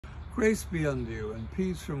Grace be unto you, and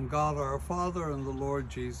peace from God our Father and the Lord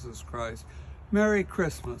Jesus Christ. Merry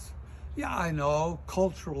Christmas. Yeah, I know,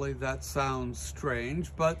 culturally that sounds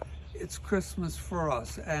strange, but it's Christmas for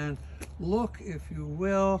us. And look, if you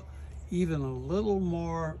will, even a little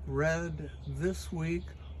more red this week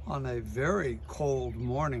on a very cold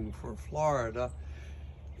morning for Florida.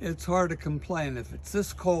 It's hard to complain. If it's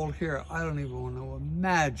this cold here, I don't even want to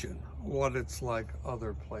imagine what it's like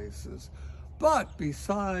other places. But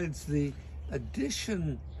besides the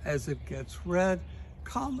addition as it gets red,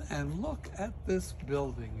 come and look at this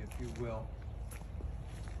building, if you will.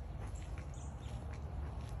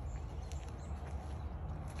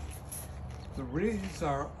 The wreaths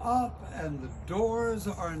are up and the doors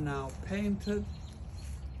are now painted.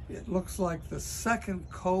 It looks like the second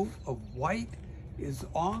coat of white is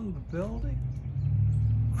on the building.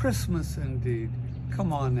 Christmas indeed.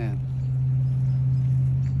 Come on in.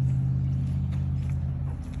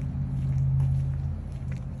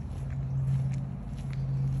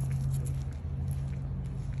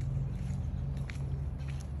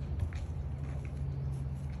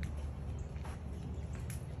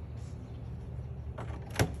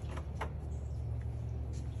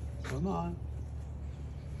 Come on.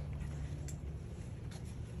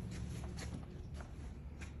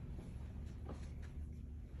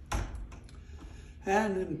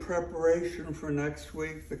 And in preparation for next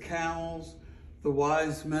week, the camels, the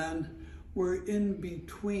wise men were in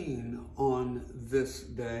between on this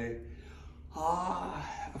day.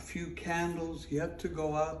 A few candles yet to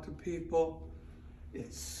go out to people.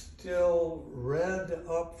 It's still red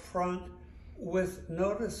up front with,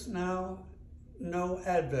 notice now, no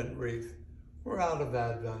Advent wreath. We're out of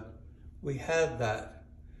Advent. We had that.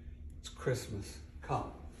 It's Christmas.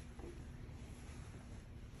 Come.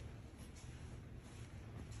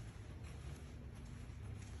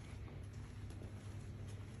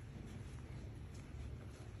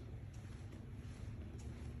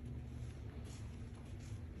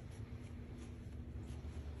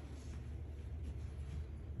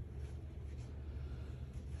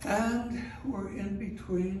 And we're in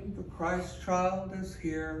between. The Christ child is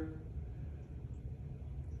here.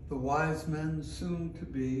 The wise men soon to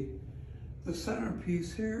be. The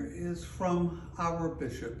centerpiece here is from our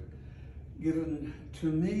bishop, given to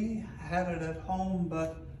me, had it at home,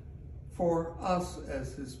 but for us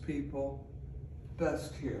as his people,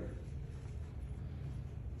 best here.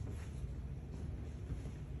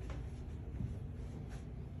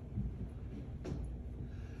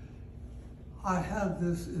 I have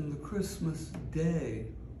this in the Christmas Day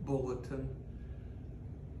bulletin,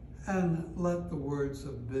 and let the words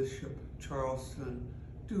of Bishop Charleston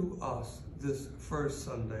do us this first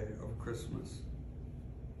Sunday of Christmas.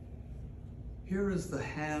 Here is the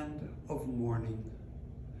hand of morning,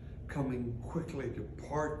 coming quickly to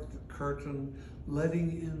part the curtain,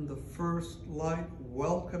 letting in the first light,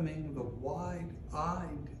 welcoming the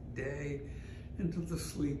wide-eyed day into the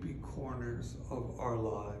sleepy corners of our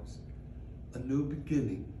lives. A new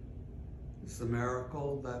beginning is the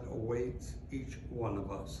miracle that awaits each one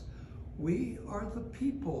of us. We are the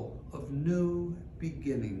people of new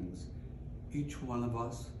beginnings, each one of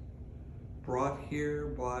us, brought here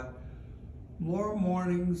by more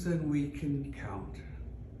mornings than we can count,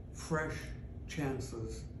 fresh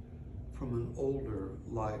chances from an older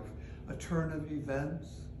life, a turn of events,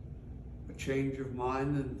 a change of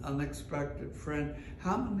mind, an unexpected friend.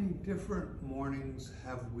 How many different mornings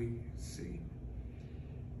have we seen?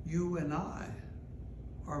 You and I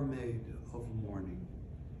are made of morning,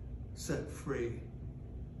 set free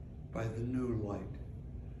by the new light,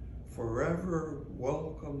 forever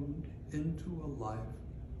welcomed into a life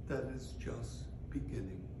that is just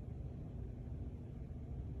beginning.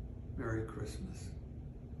 Merry Christmas.